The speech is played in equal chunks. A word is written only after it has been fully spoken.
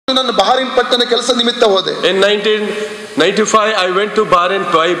ನಾನು ಬಹರಿನ್ ಪಟ್ಟಣ ಕೆಲಸ ನಿಮಿತ್ತ ಹೋದೆ. In 1995 I went to Bahrain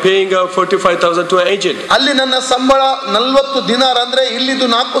by paying 45,000 to an agent. ಅಲ್ಲಿ ನನ್ನ ಸಂಬಳ 40 ದಿನಾರ್ ಅಂದ್ರೆ ಇಲ್ಲಿದು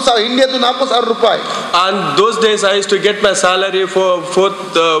 4,000 ಇಂಡಿಯಾದು 4,000 ರೂಪಾಯಿ. And those days I used to get my salary for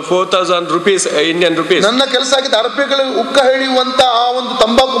 4,000 rupees, Indian rupees. ನನ್ನ ಕೆಲಸ ಆಗಿದ್ದು ಅರಬಿಗಳು ಉಕ್ಕ ಹಿಡಿಯುವಂತ ಆ ಒಂದು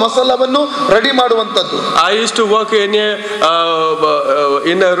ತಂಬಾಕು ಮಸಾಲವನ್ನು ರೆಡಿ ಮಾಡುವಂತದ್ದು. I used to work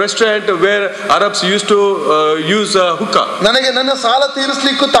in a restaurant where Arabs used to use hookah. ನನಗೆ ನನ್ನ ಸಾಲ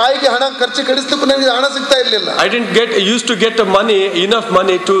ತೀರಿಸಲಿಕ್ಕೂ ತಾಯಿಗೆ ಹಣ ಖರ್ಚು ಕಳಿಸಲಿಕ್ಕೂ ನನಗೆ ಹಣ ಸಿಗ್ತಾ ಇರಲಿಲ್ಲ. I didn't used to get enough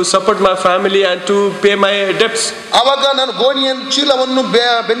money to support my family and to pay my debts. ಆವಾಗ ನಾನು ಗೋಣಿಯ ಚೀಲವನ್ನು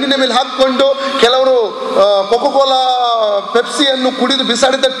ಬೆನ್ನಿನ ಮೇಲೆ ಹಾಕಿಕೊಂಡು ಕೆಲವರು ಕೋಕಾ-ಕೋಲಾ ಪೆಪ್ಸಿಯನ್ನು ಕುಡಿದು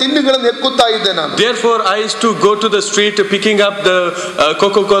ಬಿಸಾಡಿದ ಟಿನ್ನುಗಳನ್ನು ಎಕ್ಕುತ್ತಾ ಇದ್ದೆ ನಾನು. Therefore I used to go to the street picking up the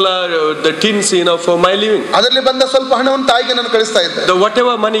Coca-Cola the tins for my living. ಅದರಲ್ಲಿ ಬಂದ ಸ್ವಲ್ಪ ಹಣವನ್ನು ತಾಯಿಗೆ ನಾನು ಕಳಿಸ್ತಾ ಇದ್ದೆ. The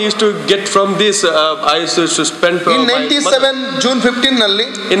whatever money I used to get from this I used to spend for in 97 June 15 ನಲ್ಲಿ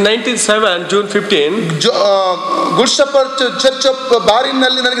in 97 June 15 good shepherd church of ಬಾರಿನ್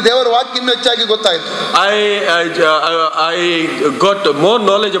ನಲ್ಲಿ ನನಗೆ ದೇವರ ವಾಕ್ಯ ಇನ್ನೂ ಹೆಚ್ಚಾಗಿ ಗೊತ್ತಾಯಿತು. I got more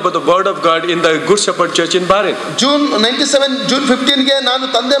knowledge about the word of God in the Good Shepherd Church in Bahrain. June 15 ಗೆ ನಾನು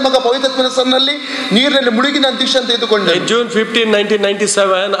ತಂದೆ ಮಗ ಪವಿತ್ರಾತ್ಮನ ಹೆಸರಿನಲ್ಲಿ ನೀರಿನಲ್ಲಿ ಮುಳುಗಿ ನಾನು ದೀಕ್ಷೆ ತೆಗೆದುಕೊಂಡೆ. In June 15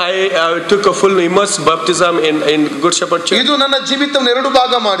 1997 I took a full immersed baptism in Good Shepherd Church. ಇದು ನನ್ನ ಜೀವಿತವನ್ನು ಎರಡು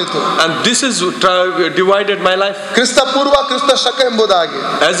ಭಾಗ ಮಾಡಿತು. And this is divided my life. ಕ್ರಿಸ್ತ ಪೂರ್ವ ಕ್ರಿಸ್ತ ಶಕ ಎಂಬುದಾಗಿ.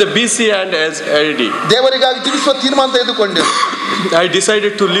 As a BC and as AD. ದೇವರಿಗಾಗಿ ಜೀವಿಸುವ ತೀರ್ಮಾನ ತೆಗೆದುಕೊಂಡೆ. I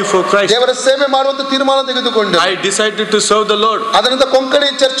decided to live for Christ. ದೇವರ ಸೇವೆ ಮಾಡುವಂತ ತೀರ್ಮಾನ ತೆಗೆದುಕೊಂಡೆ. I decided to serve the Lord. ಅದರಿಂದ ಕೊಂಕಣಿ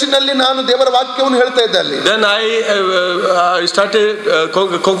ಚರ್ಚಿನಲ್ಲಿ ನಾನು ದೇವರ ವಾಕ್ಯವನ್ನು ಹೇಳ್ತಾ ಇದ್ದೆ ಅಲ್ಲಿ. Then I started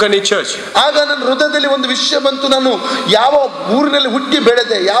Konkani church. ಆಗ ನನ್ನ ಹೃದಯದಲ್ಲಿ ಒಂದು ವಿಷಯ ಬಂತು. ನಾನು ಯಾವ ಊರಿನಲ್ಲಿ ಹುಟ್ಟಿ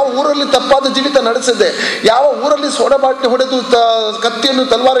ಬೆಳೆದೆ, ಯಾವ ಊರಲ್ಲಿ ತಪ್ಪಾದ ಜೀವಿತ ನಡೆಸಿದೆ, ಯಾವ ಊರಲ್ಲಿ ಸೋಡಾ ಬಾಟ್ಲಿ ಹೊಡೆದು ಕತ್ತಿಯನ್ನು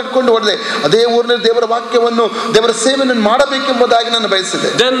ತಲವಾರ ಇಟ್ಕೊಂಡು ಹೊಡೆದೆ, ಅದೇ ಊರಿನಲ್ಲಿ ದೇವರ ವಾಕ್ಯವನ್ನು ದೇವರ ಸೇವೆಯನ್ನು ಮಾಡಬೇಕೆಂಬುದಾಗಿ ನಾನು ಬಯಸಿದೆ.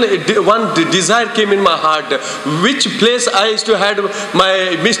 Then one desire came in my heart, which place I used to had my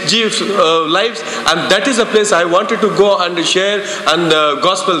mischief lives, and that is a place I wanted to go and share and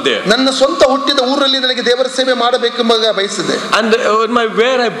gospel there. ನನ್ನ ಸ್ವಂತ ಹುಟ್ಟಿದ ಊರಲ್ಲಿ ನನಗೆ ದೇವರ ಸೇವೆ ಮಾಡಬೇಕೆಂಬುದಾಗಿ ಬಯಸಿದೆ. And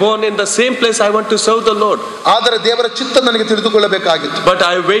where I born in the same place I want to serve the Lord. ಆದರೆ ದೇವರ ಚಿತ್ತ ನನಗೆ ತಿಳಿದುಕೊಳ್ಳಬೇಕಾಗಿತ್ತು. But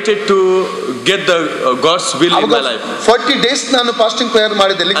I waited to get the God's will in my life. 40 days ನಾನು ಫಾಸ್ಟಿಂಗ್ ಪ್ರೇಯರ್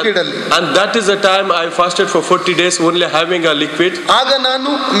ಮಾಡಿದೆ ಲಿಕ್ವಿಡ್ ಅಲ್ಲಿ. And that is the time I fasted for 40 days only having a liquid. ಆಗ ನಾನು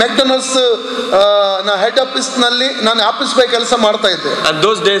McDonald's ನ ಹೆಡ್ ಆಫೀಸ್ ನಲ್ಲಿ ನಾನು office boy ಕೆಲಸ ಮಾಡ್ತಾ ಇದ್ದೆ. And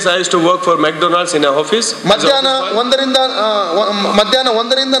those days I used to work for McDonald's in a office. ಮಧ್ಯಾಹ್ನ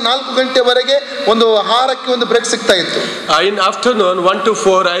 1ರಿಂದ 4 ಗಂಟೆವರೆಗೆ ಒಂದು ಆಹಾರಕ್ಕೆ ಒಂದು ಬ್ರೇಕ್ ಸಿಗ್ತಾ ಇತ್ತು. In afternoon 1 to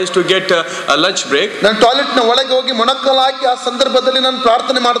 4 I used to get a lunch break. ನಾನು ಟಾಯ್ಲೆಟ್ ನ ಒಳಗೆ ಹೋಗಿ ಮೊಣಕಾಲು ಹಾಕಿ ಆ ಸಂದರ್ಭದಲ್ಲಿ ನಾನು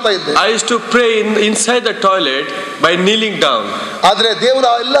ಪ್ರಾರ್ಥನೆ ಮಾಡ್ತಾ ಇದ್ದೆ. I used to pray inside the toilet by kneeling down. ಆದರೆ ದೇವರ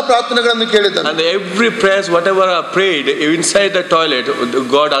ಎಲ್ಲ ಪ್ರಾರ್ಥನೆಗಳನ್ನು ಕೇಳಿದನು. And every prayers whatever I prayed inside the toilet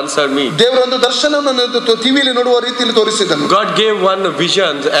God answered me. ದೇವರ ಒಂದು ದರ್ಶನವನ್ನು ಟಿವಿಯಲ್ಲಿ ನೋಡುವ ರೀತಿಯಲ್ಲಿ ತೋರಿಸಿದನು. God gave one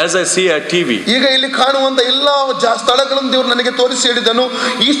vision as I see at TV. ಈಗ ಇಲ್ಲಿ ಕಾಣುವಂತ ಎಲ್ಲಾ ಸ್ಥಳಗಳನ್ನು ದೇವರು ನನಗೆ ತೋರಿಸಿ ಹೇಳಿದನು,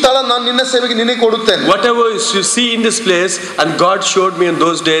 ಈ ಸ್ಥಳ ನಾನು ನಿನ್ನ ಸೇವೆಗೆ ನಿನಗೆ ಕೊಡುತ್ತೇನೆ. Whatever you see in this place, and God showed me in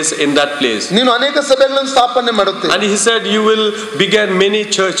those days in that place. ನೀನು ಅನೇಕ ಸಭೆಗಳನ್ನು ಸ್ಥಾಪನೆ ಮಾಡುತ್ತೆ. And he said you will begin many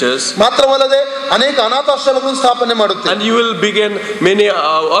churches. ಮಾತ್ರವಲ್ಲದೆ ಅನೇಕ ಅನಾಥಾಶ್ರಮಗಳನ್ನು ಸ್ಥಾಪನೆ ಮಾಡುತ್ತೆ. And you will begin many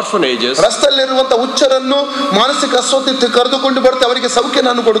orphanages. ರಸ್ತೆಯಲ್ಲಿರುವಂತ ಹುಚ್ಚರನ್ನು ಮಾನಸಿಕ ಅಸ್ವಸ್ಥತೆ ಕರೆದುಕೊಂಡು ಬರ್ತಾ ಅವರಿಗೆ ಸೌಖ್ಯ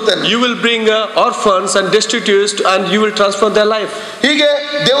ನಾನು ಕೊಡುತ್ತೇನೆ. You will bring orphans and destitutes and you will transform their life. ಹೀಗೆ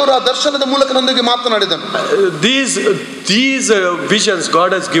ದೇವರು ಆ ದರ್ಶನದ ಮೂಲಕ ನನ್ನೊಂದಿಗೆ ಮಾತನಾಡಿದನು. These visions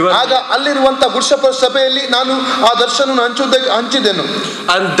God has given. ಆಗ ಅಲ್ಲಿರುವಂತ ಗುಡ್ಶಪ ಸಭೆಯಲ್ಲಿ ನಾನು ಆ ದರ್ಶನವನ್ನು ಹಂಚಿದೆನು.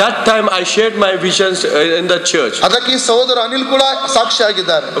 And that time I shared my visions in the church. ಅದಕ್ಕೆ ಸಹೋದರ ಅನಿಲ್ ಕೂಡ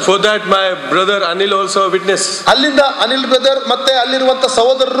ಸಾಕ್ಷಿಯಾಗಿದ್ದಾರೆ. For that my brother Anil also witness. ಅಲ್ಲಿಂದ ಅನಿಲ್ ಬ್ರದರ್ ಮತ್ತೆ ಅಲ್ಲಿರುವಂತ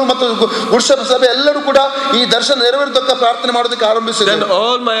ಸಹೋದರರು ಮತ್ತು ಗುಡ್ಶಪ ಸಭೆ ಎಲ್ಲರೂ ಕೂಡ ಈ ದರ್ಶನ ನೆರವೇರಿಸೋದಕ್ಕೆ ಪ್ರಾರ್ಥನೆ ಮಾಡೋದಕ್ಕೆ ಆರಂಭಿಸಿದರು. Then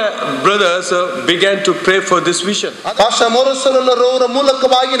all my brothers began to pray for this vision. Pastor ಮೋರಸ್ ಅವರ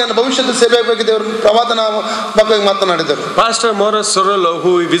ಮೂಲಕವಾಗಿ ನನ್ನ ಭವಿಷ್ಯದ ಸೇವೆ ಬಗ್ಗೆ ದೇವರು ಪ್ರವಾದನ ಬಗ್ಗೆ ಮಾತನಾಡಿದರು. Pastor Morris Sorolo,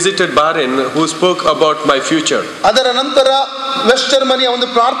 who visited Bahrain, who spoke about my future. ಅದರ ನಂತರ ವೆಸ್ಟ್ ಜರ್ಮನಿಯ ಒಂದು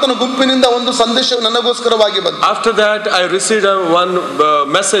ಪ್ರಾರ್ಥನಾ ಗುಂಪಿನಿಂದ ಒಂದು ಸಂದೇಶವು ನನಗೋಸ್ಕರವಾಗಿ ಬಂತು. After that I received one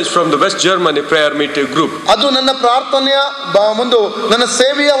message from the West Germany prayer meeting group. ಅದು ನನ್ನ ಪ್ರಾರ್ಥನೆಯ ಒಂದು ನನ್ನ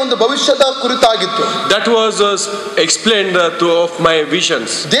ಸೇವೆಯ ಒಂದು ಭವಿಷ್ಯದ ಕುರಿತಾಗಿತ್ತು. That was explained of my visions.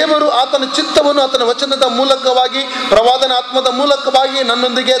 ದೇವರು ಆತನ ಚಿತ್ತವನ್ನು ಆತನ ವಚನದ ಮೂಲಕವಾಗಿ ಪ್ರವಾದನ ಆತ್ಮದ ಮೂಲಕವಾಗಿ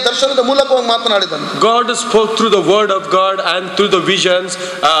ನನ್ನೊಂದಿಗೆ ದರ್ಶನದ ಮೂಲಕವಾಗಿ ಮಾತನಾಡಿದನು. God spoke through the word of God and through the visions.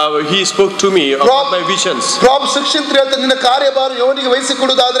 He spoke to me about my visions. Proverbs 16:3 ಹೇಳ್ತದೆ, ನಿನ್ನ ಕಾರ್ಯಭಾರ ಯೋನಿಗೆ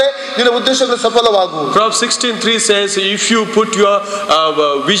ವಹಿಸಿಕೊಡುವುದಾದರೆ ನಿನ್ನ ಉದ್ದೇಶಗಳು ಸಫಲವಾಗುವು. Proverbs 16:3 says if you put your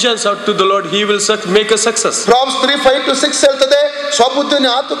visions out to the Lord, he will make a success. Proverbs 3:5-6 ಹೇಳ್ತದೆ, ಸ್ವಬುದ್ಧಿಯನ್ನು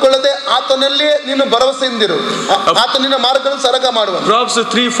ಆತುಕೊಳ್ಳದೆ ಆತನಲ್ಲಿ ನೀನು ಭರವಸೆಯಿಂದಿರು, ಆತ ನಿನ್ನ ಮಾರ್ಗಗಳನ್ನು ಸರಗ ಮಾಡುವ. Proverbs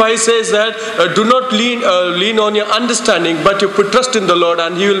 3:5 says that do not lean on your understanding, but you put trust in the Lord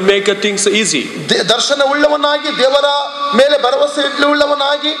and he will make things easy. ದರ್ಶನ ಉಳ್ಳವನಾಗಿ ದೇವರ ಮೇಲೆ ಭರವಸೆ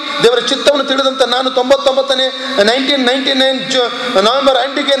ಉಳ್ಳವನಾಗಿ ದೇವರ ಚಿತ್ತವನ್ನು ತಿಳಿದಂತ ನಾನು 1999 ನವೆಂಬರ್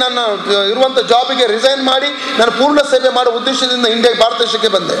ಎಂಡಿಗೆ ನಾನು ಇರುವಂತ ಜಾಬಿಗೆ ರಿಸೈನ್ ಮಾಡಿ ನಾನು ಪೂರ್ಣ ಸೇವೆ ಮಾಡುವ ಉದ್ದೇಶದಿಂದ ಇಂಡಿಯಾ ಭಾರತ ದೇಶಕ್ಕೆ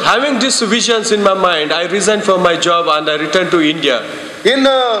ಬಂದೆ. Having these visions in my mind, I resigned from my job and I returned to India.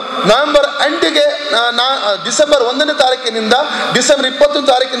 ಇನ್ನು ನವೆಂಬರ್ ಎಂಡಿಗೆ ಡಿಸೆಂಬರ್ 1ನೇ ತಾರೀಕಿನಿಂದ December 21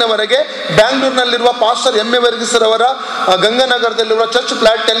 ತಾರೀಕಿನವರೆಗೆ ಬ್ಯಾಂಗ್ಳೂರಿನಲ್ಲಿರುವ pastor M A Varghese ಅವರ ಗಂಗಾನಗರದಲ್ಲಿರುವ ಚರ್ಚ್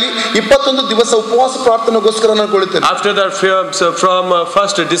ಫ್ಲಾಟ್ ಅಲ್ಲಿ 21 ದಿವಸ ಉಪವಾಸ ಪ್ರಾರ್ಥನೆಗೋಸ್ಕರ ನಾನು ಕುಳಿತೇನೆ. After that, from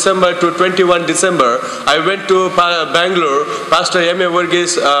 1st December to 21 December, I went to Bangalore, Pastor M. A.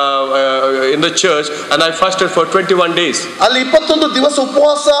 Varghese in the church, and I fasted for 21 days. ಅಲ್ಲಿ 21 ದಿವಸ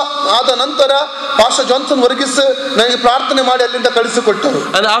ಉಪವಾಸ ಆದ ನಂತರ ಪಾಸ್ಟರ್ ಜಾನ್ಸನ್ ವರ್ಗೀಸ್ ನನಗೆ ಪ್ರಾರ್ಥನೆ ಮಾಡಿ ಅಲ್ಲಿಂದ ಕಳಿಸಿಕೊಟ್ಟರು.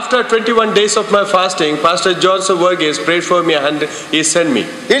 And after 21 days of my fasting, Pastor Johnson Varghese prayed for me and he sent me.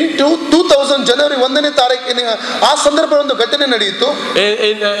 In 2000 ಜನವರಿ 1ನೇ ತಾರೀಕಿನ ಆ ಸಂದರ್ಭ ಒಂದು ಘಟನೆ ನಡೆಯಿತು.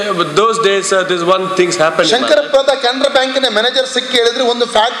 In those days, there's one things happened. ಶಂಕರಪುರದ Canara ಬ್ಯಾಂಕಿನ ಮ್ಯಾನೇಜರ್ ಸಿಕ್ಕಿ ಹೇಳಿದ್ರು, ಒಂದು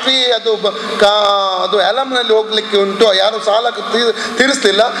ಫ್ಯಾಕ್ಟರಿ ಅದು ಅಲಂನಲ್ಲಿ ಹೋಗ್ಲಿಕ್ಕೆ ಉಂಟು, ಯಾರು ಸಾಲ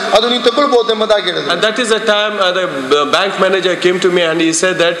ತೀರಿಸಲಿಲ್ಲ, ಅದು ನೀವು ತಗೊಳ್ಬಹುದು ಎಂಬುದಾಗಿ ಹೇಳಿದ್ರು. And that is the time the bank manager came to me and he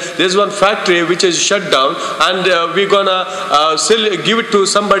said that there's one factory which is shut down and we're gonna give it to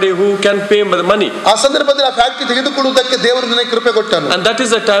somebody who can pay the money. ಆ ಸಂದರ್ಭದಲ್ಲಿ ಆ factory ತೆಗೆದುಕೊಳ್ಳುವುದಕ್ಕೆ ದೇವರು ನನಗೆ ಕೃಪೆ ಕೊಟ್ಟನು. And that is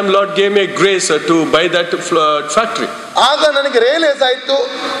the time Lord gave me grace to buy that factory. ಆಗ ನನಗೆ realise ಆಯ್ತು,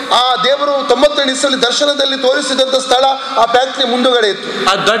 ಆ ದೇವರು 92 ಇಸ್ರಲ್ಲಿ ದರ್ಶನದಲ್ಲಿ ತೋರಿಸಿದಂತ ಸ್ಥಳ ಆ ಫ್ಯಾಕ್ಟರಿ ಮುಂದುಗಡೆ ಇತ್ತು.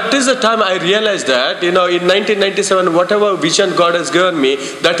 And that is the time I realized that in 1997 whatever vision God has given me,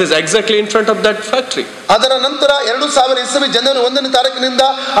 that is exactly in front of that factory. ಅದರ ನಂತರ 2000 ಇಸವಿ ಜನವರಿ 1ನೇ ತಾರೀಕಿನಿಂದ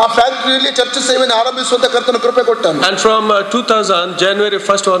ಆ ಫ್ಯಾಕ್ಟರಿಯಲ್ಲಿ ಚರ್ಚ್ ಸೇವೆಯನ್ನು ಆರಂಭಿಸುವಂತ ಕರ್ತನ ಕೃಪೆ ಕೊಟ್ಟನು. And from 2000 January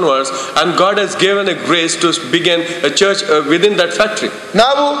 1st onwards, and God has given a grace to begin a church within that factory.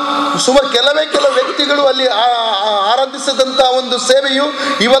 ನಾವು ಸುಮಾರು ಕೆಲವೇ ವ್ಯಕ್ತಿಗಳು ಅಲ್ಲಿ ಆರಾಧಿಸಿದಂತ ಒಂದು ಸೇವೆಯು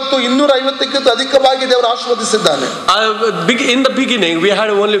ಇವತ್ತು 250ಕ್ಕಿಂತ ಅಧಿಕವಾಗಿ ದೇವರು ಆಶೀರ್ವದಿಸಿದ್ದಾನೆ. In the beginning we had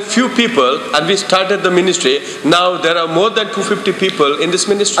only few people and we started the ministry. Now there are more than 250 people in this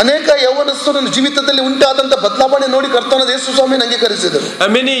ministry. ಅನೇಕ ಯೌವನಸ್ಥರ ಜೀವಿತದಲ್ಲಿ ಉಂಟಾದಂತ ಬದಲಾವಣೆ ನೋಡಿ ಕರ್ತನಾದ ಯೇಸು ಸ್ವಾಮಿ ಅಂಗೀಕರಿಸಿದರು.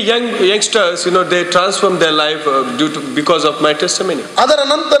 Many youngsters, they transform their life because of my testimony. ಅದರ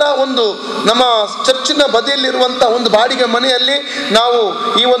ನಂತರ ಒಂದು ನಮ್ಮ ಚರ್ಚಿನ ಬದಿಯಲ್ಲಿರುವಂತ ಒಂದು ಬಾಡಿಗೆ ಮನೆಯಲ್ಲಿ ನಾವು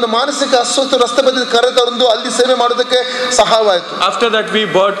ಈ ಒಂದು ಮಾನಸಿಕ ಅಸ್ವಸ್ಥ ರಸ್ತೆ ಬದಿ ಕರೆತಂದು ಅಲ್ಲಿ ಸೇವೆ ಮಾಡೋದಕ್ಕೆ ಸಹಾಯವಾಯಿತು. After that we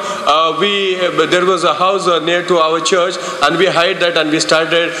bought there was a house near to our church and we hired that and we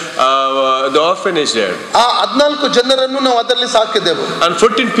started the orphanage there. ಆ 14 ಜನರನ್ನು ನಾವು ಅದರಲ್ಲಿ ಸಾಕಿದೆವು. And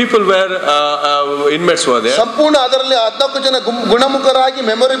 14 people were inmates were there. ಸಂಪೂರ್ಣ ಅದರಲ್ಲಿ 14 ಜನ ಗುಣಮುಖರಾಗಿ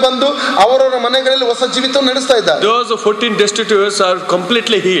ಮೆಮೊರಿ ಬಂದು ಅವರವರ ಮನೆಗಳಲ್ಲಿ ಹೊಸ ಜೀವಿತವನ್ನು ನಡೆಸ್ತಾ ಇದ್ದಾರೆ. Those 14 destitutes are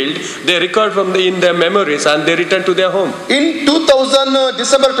completely healed. They recovered from in their memories and they returned to their home. In 2000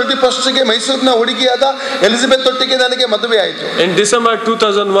 December 21 ಗೆ ಮೈಸೂರಿನ ಹುಡುಗಿಯಾದ ಎಲಿಜಬೆತ್ ಒಟ್ಟಿಗೆ ನನಗೆ ಮದುವೆ ಆಯಿತು. In December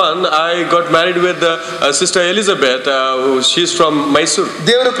 2001 I got married with sister Elizabeth. She's from Mysore.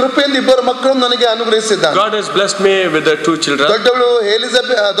 ದೇವರ ಕೃಪೆಯಿಂದ ಇಬ್ಬರು ಮಕ್ಕಳನ್ನು ನನಗೆ ಅನುಗ್ರಹಿಸಿದ್ದಾನೆ. God has blessed me with the 2 children.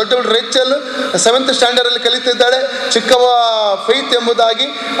 ದೊಡ್ಡವಳು Rachel 7th standard ಅಲ್ಲಿ ಕಲಿತಿದ್ದಾಳೆ, ಚಿಕ್ಕವ ಫೇತ್ ಎಂಬುದಾಗಿ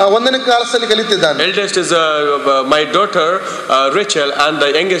 1ನೇ ಕ್ಲಾಸಲ್ಲಿ ಕಲಿತಿದ್ದಾನೆ. Eldest is my daughter Rachel and the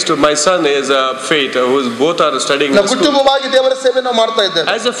youngest my son is Faith, who both are studying. ನಾವು ಕುಟುಂಬವಾಗಿ ದೇವರ ಸೇವೆ ನಾವು ಮಾಡ್ತಾ ಇದ್ದೇವೆ.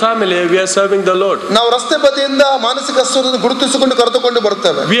 As a family we are serving the Lord. ನಾವು ರಸ್ತೆ ಬದಿಯಿಂದ ಮಾನಸಿಕ ಅಸ್ವಸ್ಥತೆ ಗುರುತಿಸಿಕೊಂಡು ಕರೆದುಕೊಂಡು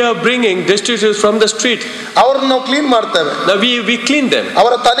ಬರ್ತೇವೆ. We are bringing destitutes from the street. ಅವರನ್ನು ನಾವು ಕ್ಲೀನ್ ಮಾಡ್ತೇವೆ. Now we clean them.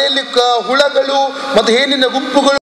 ಅವರ ತಲೆಯಲ್ಲಿ ಹುಳಗಳು ಮತ್ತು ಹೇನಿನ ಗುಂಪುಗಳು